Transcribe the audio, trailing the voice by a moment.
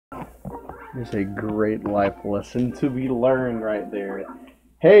There's a great life lesson to be learned right there.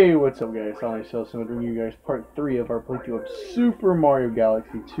 Hey, what's up guys? I'm myself, so I'm going to bring you guys part 3 of our playthrough of Super Mario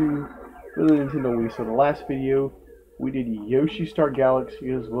Galaxy 2 for the Nintendo Wii. So the last video, we did Yoshi Star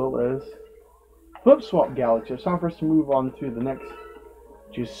Galaxy as well as Flip Swap Galaxy. It's time for us to move on to the next,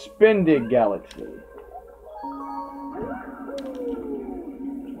 which is Spin Dig Galaxy.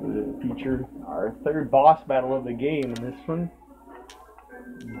 We featured our third boss battle of the game in this one.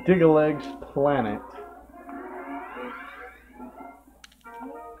 Digga Leg's planet.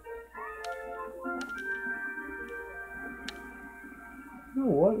 You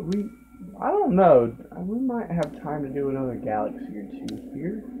know what? I don't know. We might have time to do another galaxy or two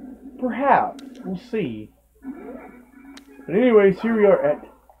here. Perhaps. We'll see. But anyways, here we are at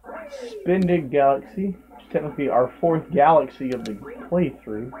Spin Dig Galaxy, which is technically our 4th galaxy of the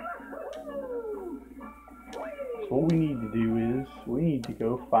playthrough. So what we need to do is, we need to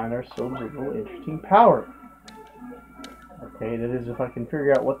go find ourselves a little interesting power. Okay, that is if I can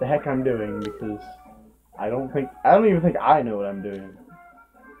figure out what the heck I'm doing, because I don't even think I know what I'm doing.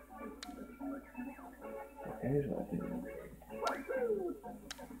 Okay, here's what I do.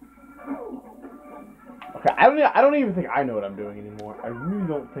 Okay, I don't even think I know what I'm doing anymore. I really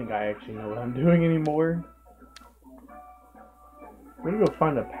don't think I actually know what I'm doing anymore. I'm gonna go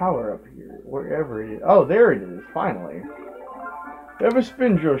find a power up here, wherever it is. Oh, there it is, finally. We have a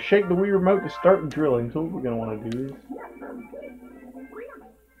spin drill. Shake the Wii remote to start drilling. So what we're gonna want to do is,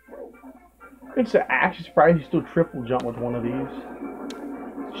 it's actually surprised you still triple jump with one of these.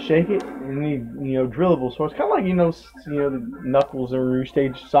 Shake it and you know, drillable. So it's kind of like, you know, the Knuckles and Rouge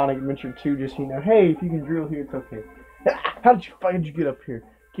stage Sonic Adventure 2. Just, you know, hey, if you can drill here, it's okay. How did you get up here?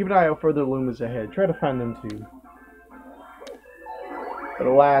 Keep an eye out for the Lumas ahead. Try to find them too. But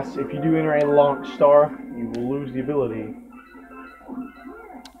alas, if you do enter a launch star, you will lose the ability.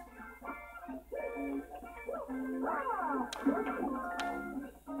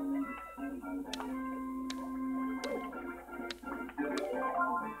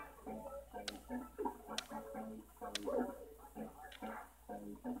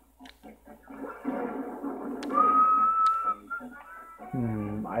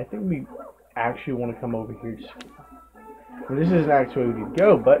 I think we actually want to come over here. Well, this isn't actually where we need to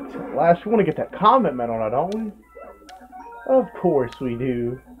go, but last we want to get that comment medal now, don't we? Of course we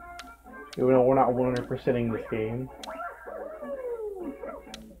do. Even though we're not 100%ing this game.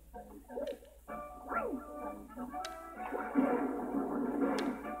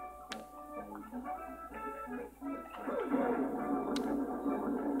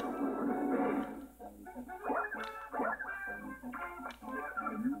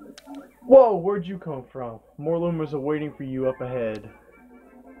 Whoa, where'd you come from? More Lumas are waiting for you up ahead.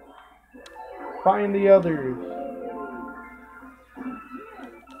 Find the others.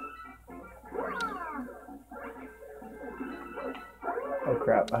 Oh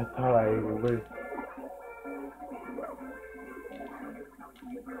crap, I thought I lived.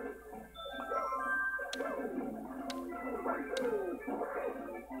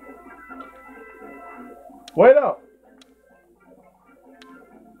 Wait up!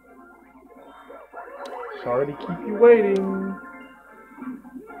 Sorry to keep you waiting.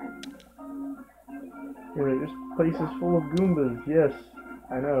 Here, this place is full of Goombas. Yes,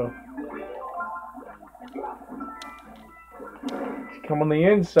 I know. Come on the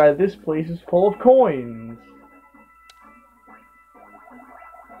inside. This place is full of coins.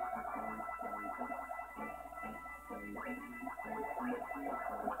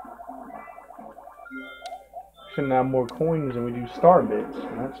 Should have more coins than we do star bits.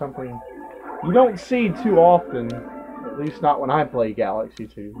 And that's something you don't see too often, at least not when I play Galaxy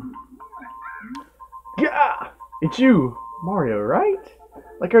 2. Gah! It's you, Mario, right?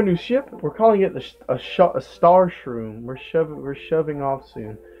 Like our new ship? We're calling it a star shroom. We're shoving off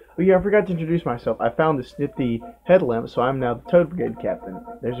soon. Oh yeah, I forgot to introduce myself. I found this nifty headlamp, so I'm now the Toad Brigade captain.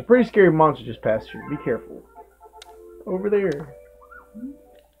 There's a pretty scary monster just past here. Be careful. Over there.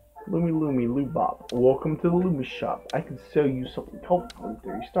 Loomy Loomy Loobop. Welcome to the Loomy shop. I can sell you something helpful with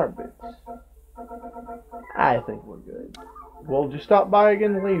 30 star bits. I think we're good. Well, just stop by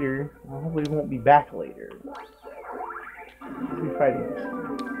again later. Hopefully we won't be back later. We'll be fighting this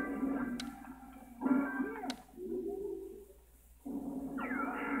thing.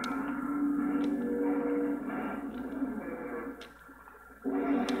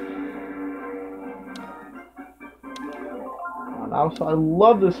 And also, I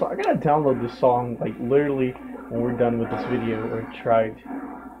love this song. I gotta download this song, like, literally when we're done with this video, or try to.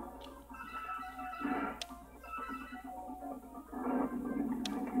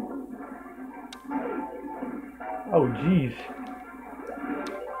 Oh, jeez.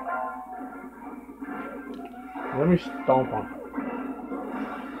 Let me stomp on.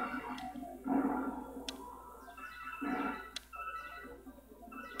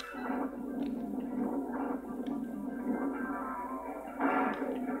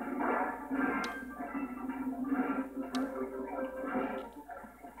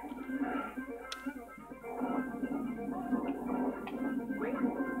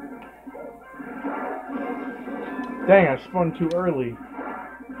 Dang, I spun too early.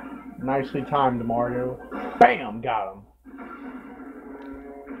 Nicely timed, Mario. Bam! Got him.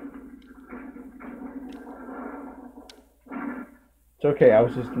 It's okay, I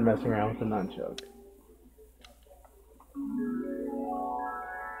was just messing around with the nunchuck.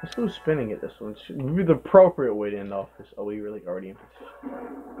 Let's go spinning at this one. Should be the appropriate way to end off this. Oh, we really already in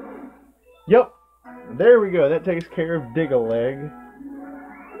position. Yep. There we go. That takes care of Digga Leg.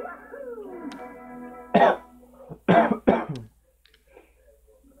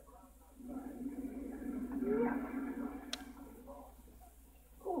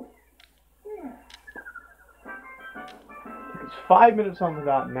 It's 5 minutes on the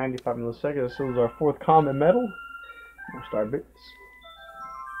dot, 95 milliseconds. This is our 4th common medal. More star bits.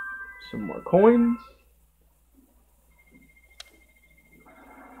 Some more coins.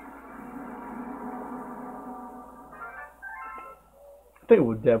 I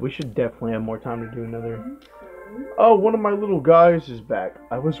think we should definitely have more time to do another. Oh, one of my little guys is back.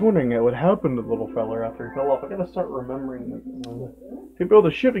 I was wondering what happened to the little fella after he fell off. I gotta start remembering to build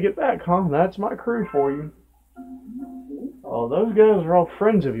a ship to get back, huh? That's my crew for you. Oh, those guys are all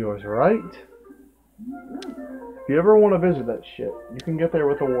friends of yours, right? If you ever want to visit that ship, you can get there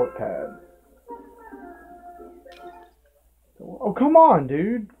with a warp pad. Oh, come on,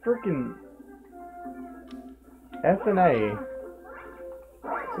 dude. Frickin' F and A.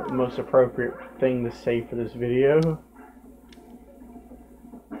 It's the most appropriate thing to say for this video.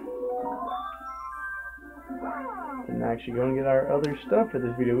 Didn't actually go and get our other stuff for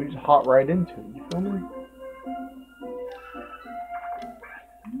this video. We just hop right into it. You feel me?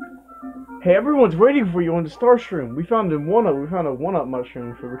 Hey, everyone's waiting for you on the star shroom. We found a one-up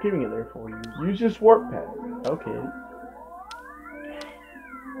mushroom, so we're keeping it there for you. Use this warp pad. Okay.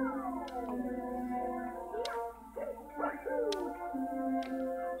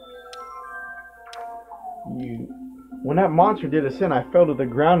 When that monster did us in, I fell to the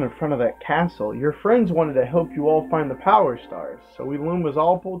ground in front of that castle. Your friends wanted to help you all find the power stars, so we Lumas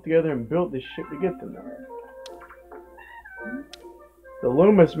all pulled together and built this ship to get them there. The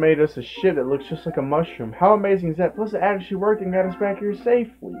Lumas made us a ship that looks just like a mushroom. How amazing is that? Plus it actually worked and got us back here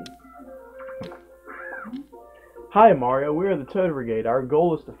safely. Hi Mario, we are the Toad Brigade. Our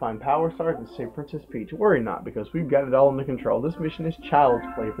goal is to find power stars and save Princess Peach. Worry not, because we've got it all under control. This mission is child's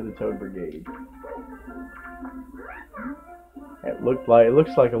play for the Toad Brigade. It looks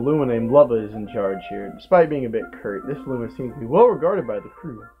like a Luma named Lubba is in charge here. Despite being a bit curt, this Luma seems to be well regarded by the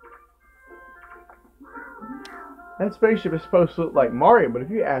crew. That spaceship is supposed to look like Mario, but if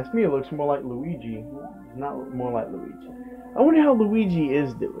you ask me, it looks more like Luigi. It does not look more like Luigi. I wonder how Luigi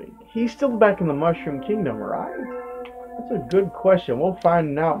is doing. He's still back in the Mushroom Kingdom, right? That's a good question. We'll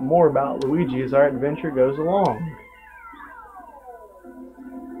find out more about Luigi as our adventure goes along.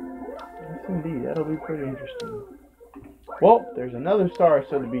 Yes, indeed. That'll be pretty interesting. Well, there's another star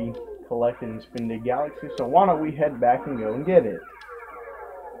still to be collected in Digga Galaxy, so why don't we head back and go and get it?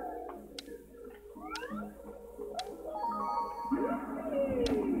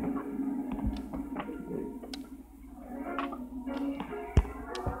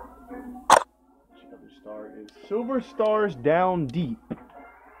 Which other star is Silver Stars Down Deep?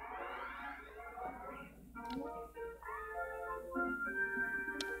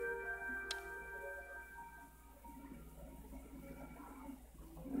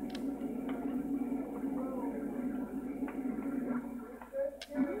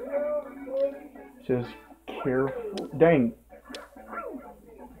 Says careful. Dang.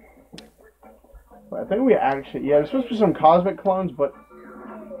 I think we actually, yeah, there's supposed to be some cosmic clones, but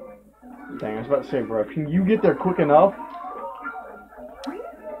dang, I was about to say, bro, can you get there quick enough?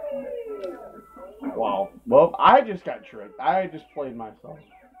 Wow. Well, I just got tricked. I just played myself.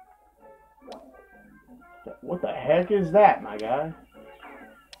 What the heck is that, my guy?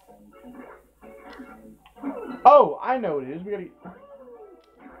 Oh, I know what it is. We gotta.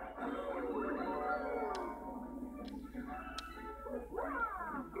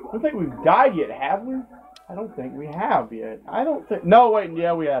 I don't think we've died yet, have we? I don't think we have yet. I don't think... No, wait,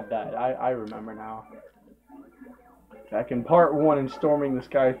 yeah, we have died. I remember now. Back in part 1 in storming the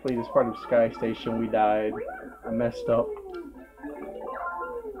Sky Fleet as part of Sky Station, we died. I messed up.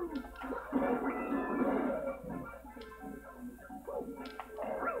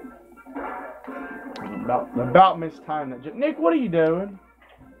 About mistimed that. Nick, what are you doing?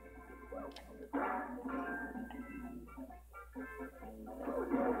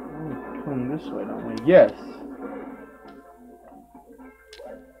 Come this way, don't we? Yes.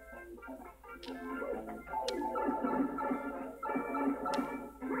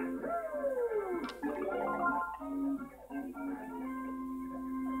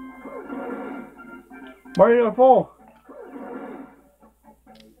 Mario gonna fall.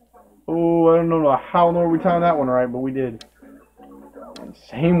 Oh, I don't know how in the world we timed that one right, but we did. And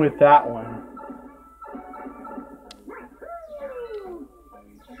same with that one.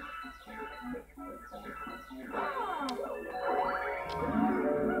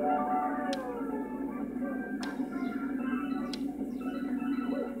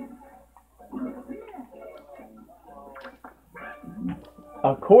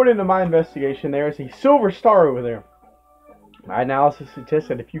 According to my investigation, there is a silver star over there. My analysis suggests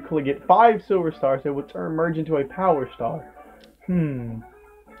that if you could get 5 silver stars, it would merge into a power star.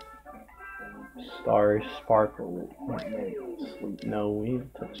 Stars sparkle. Sleep. No, we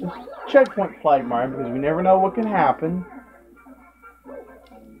need to touch this checkpoint flag, Mario, because we never know what can happen.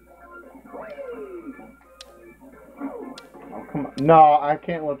 Oh, come on. No, I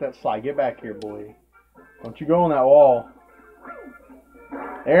can't let that slide. Get back here, boy. Don't you go on that wall.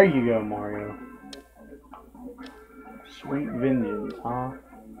 There you go, Mario. Sweet vengeance, huh?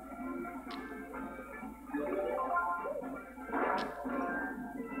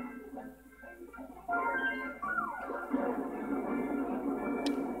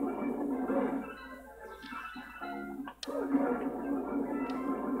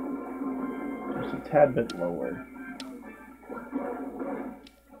 Just a tad bit lower.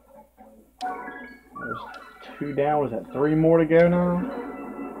 There's 2 down. Was that 3 more to go now?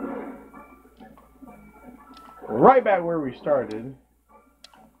 Right back where we started.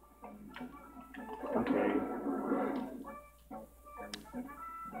 Okay.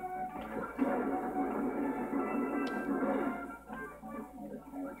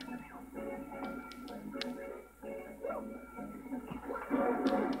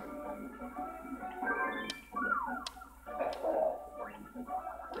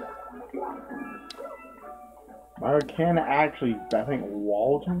 Mario can actually, I think,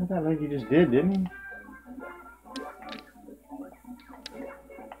 wall jump with that. I think he just did, didn't he?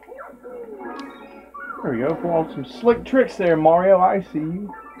 There we go. Pull off some slick tricks there, Mario. I see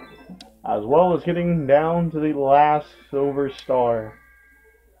you. As well as getting down to the last silver star.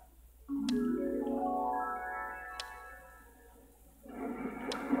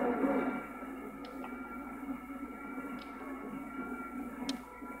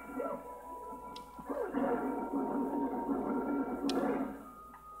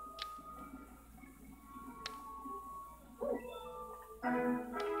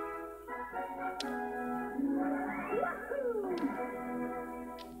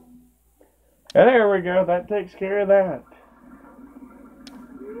 And there we go, that takes care of that.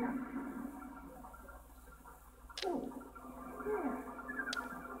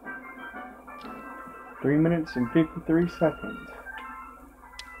 Three minutes and 53 seconds.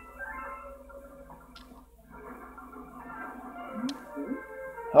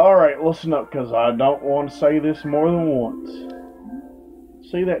 Alright, listen up, because I don't want to say this more than once.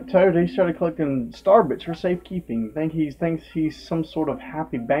 See that Toad? He started collecting star bits for safekeeping. He thinks he's some sort of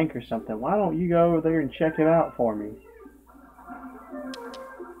happy bank or something. Why don't you go over there and check it out for me?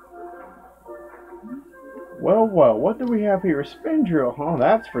 Well, what do we have here? A spin drill, huh?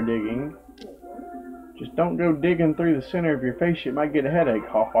 That's for digging. Just don't go digging through the center of your face. You might get a headache,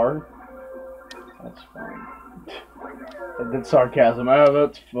 ha. That's fine. That's sarcasm. Oh,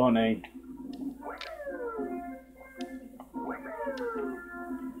 that's funny.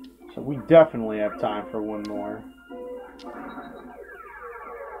 So we definitely have time for one more.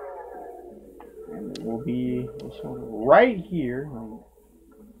 And it will be this one right here.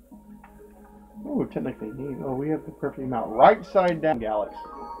 Oh, technically need. Oh, we have the perfect amount. Rightside Down Galaxy.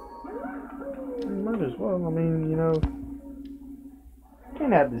 Might as well. I mean, you know,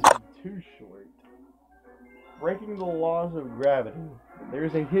 can't have this be too short. Breaking the laws of gravity.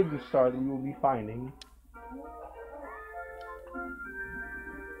 There's a hidden star that we will be finding.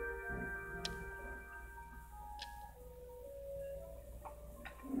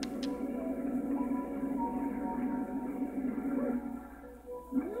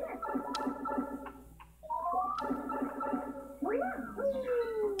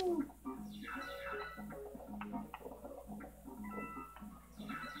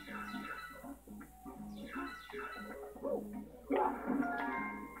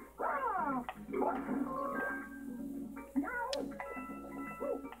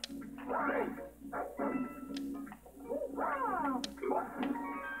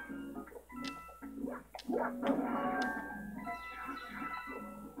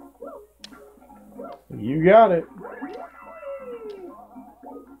 You got it.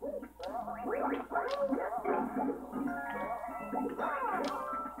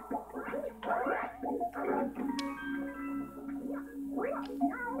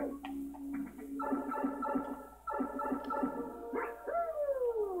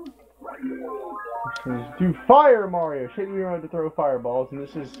 Do fire, Mario! Shake me around to throw fireballs, and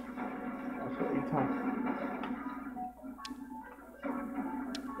this is... That's what you time.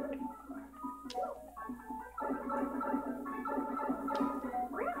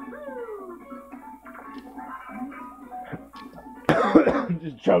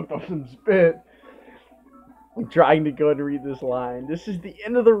 Just choked on some spit. I'm trying to go and read this line. This is the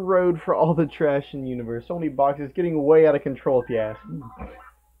end of the road for all the trash in the universe. So many boxes, getting way out of control if you ask me.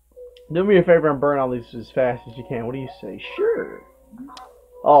 Do me a favor and burn all these as fast as you can. What do you say? Sure.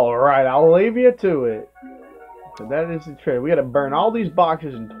 Alright, I'll leave you to it. So that is the trick. We gotta burn all these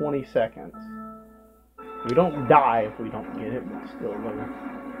boxes in 20 seconds. We don't die if we don't get it, but still though.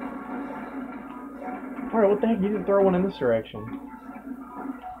 Alright, what the heck? You didn't throw one in this direction.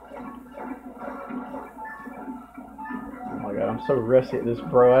 Oh my god, I'm so rusty at this,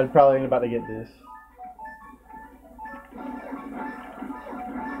 bro. I probably ain't about to get this.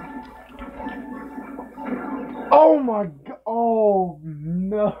 Oh my god. Oh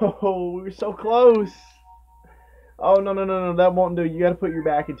no. We were so close. Oh no, no, no, no. That won't do. You gotta put your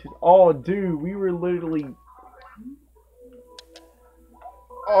back into... Oh, dude. We were literally...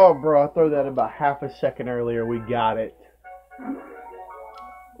 Oh, bro. I threw that about half a second earlier. We got it.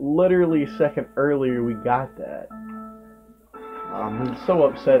 Literally a second earlier, we got that. I'm so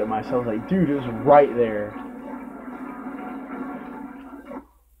upset at myself. Like, dude, it was right there.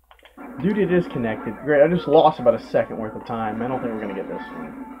 Dude, it is connected. Great, I just lost about a second worth of time. I don't think we're going to get this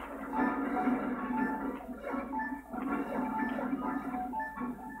one.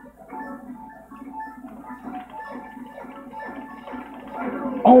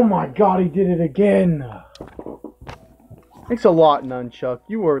 Oh my god, he did it again! Thanks a lot, Nunchuck.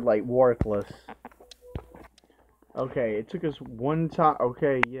 You were, like, worthless. Okay, it took us one time.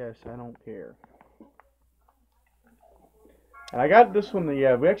 Okay, yes, I don't care. And I got this one,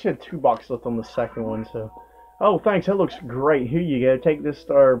 yeah, we actually had 2 boxes left on the second one, so... Oh, thanks, that looks great. Here you go, take this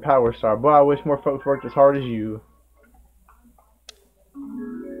star, Power Star. Boy, I wish more folks worked as hard as you.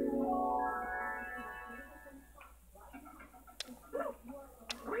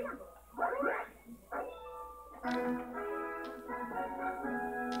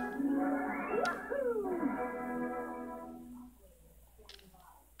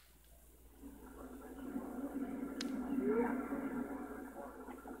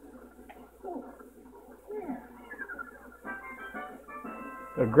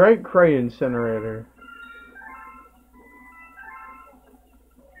 A Great Crate Incinerator.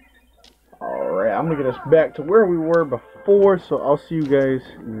 Alright, I'm gonna get us back to where we were before, so I'll see you guys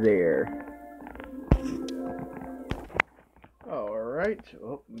there. Alright,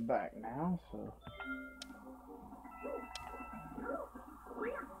 oh, I'm back now, so...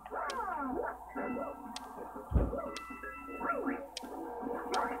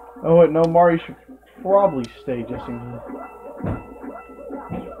 Oh wait, no, Mario should probably stay just in here.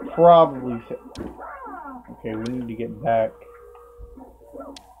 Probably stay. Okay, we need to get back.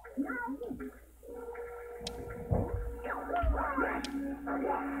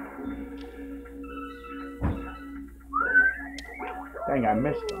 Dang, I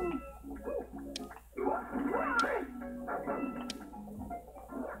missed him.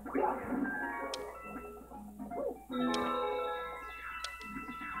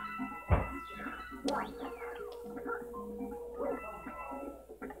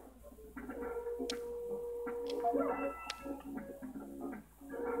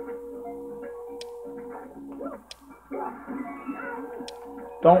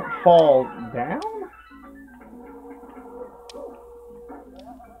 Don't fall down?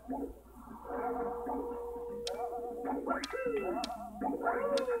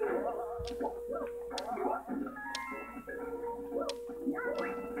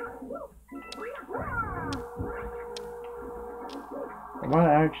 It might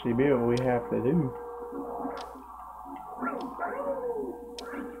actually be what we have to do.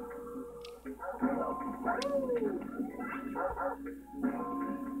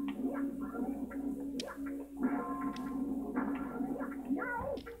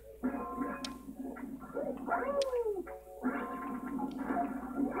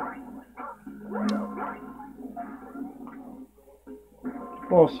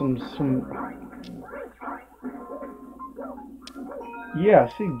 Well, yeah,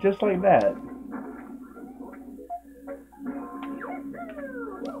 see, just like that.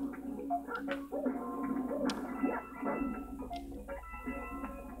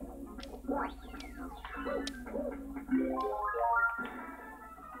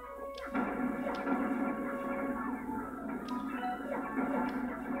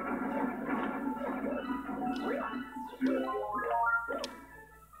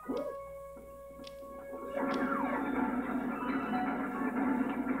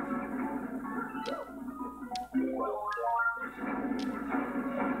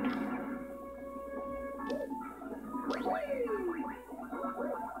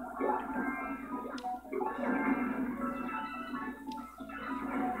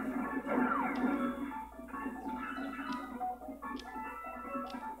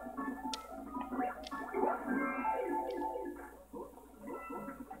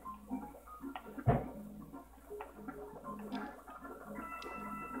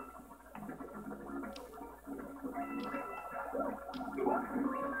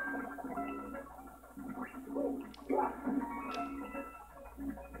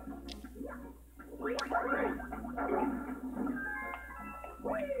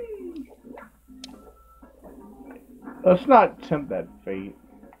 Let's not tempt that fate.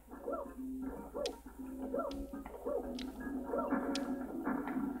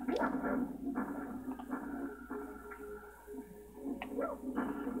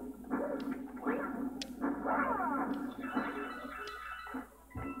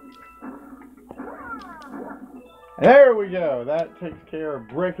 There we go. That takes care of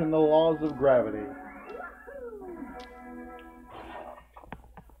breaking the laws of gravity.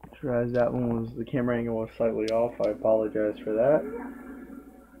 Realize that one was, the camera angle was slightly off. I apologize for that.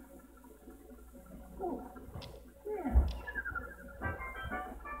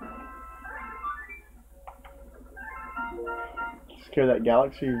 Scare that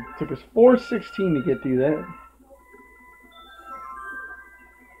galaxy. It took us 4:16 to get through that.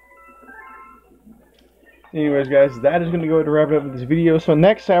 Anyways, guys, that is going to go to wrap it up with this video. So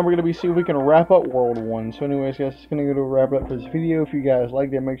next time we're going to be seeing if we can wrap up World 1. So anyways, guys, it's going to go to wrap it up for this video. If you guys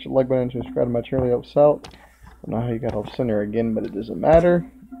liked it, make sure to like button and subscribe to my channel. It helps out. I don't know how you got off center again, but it doesn't matter.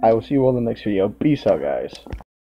 I will see you all in the next video. Peace out, guys.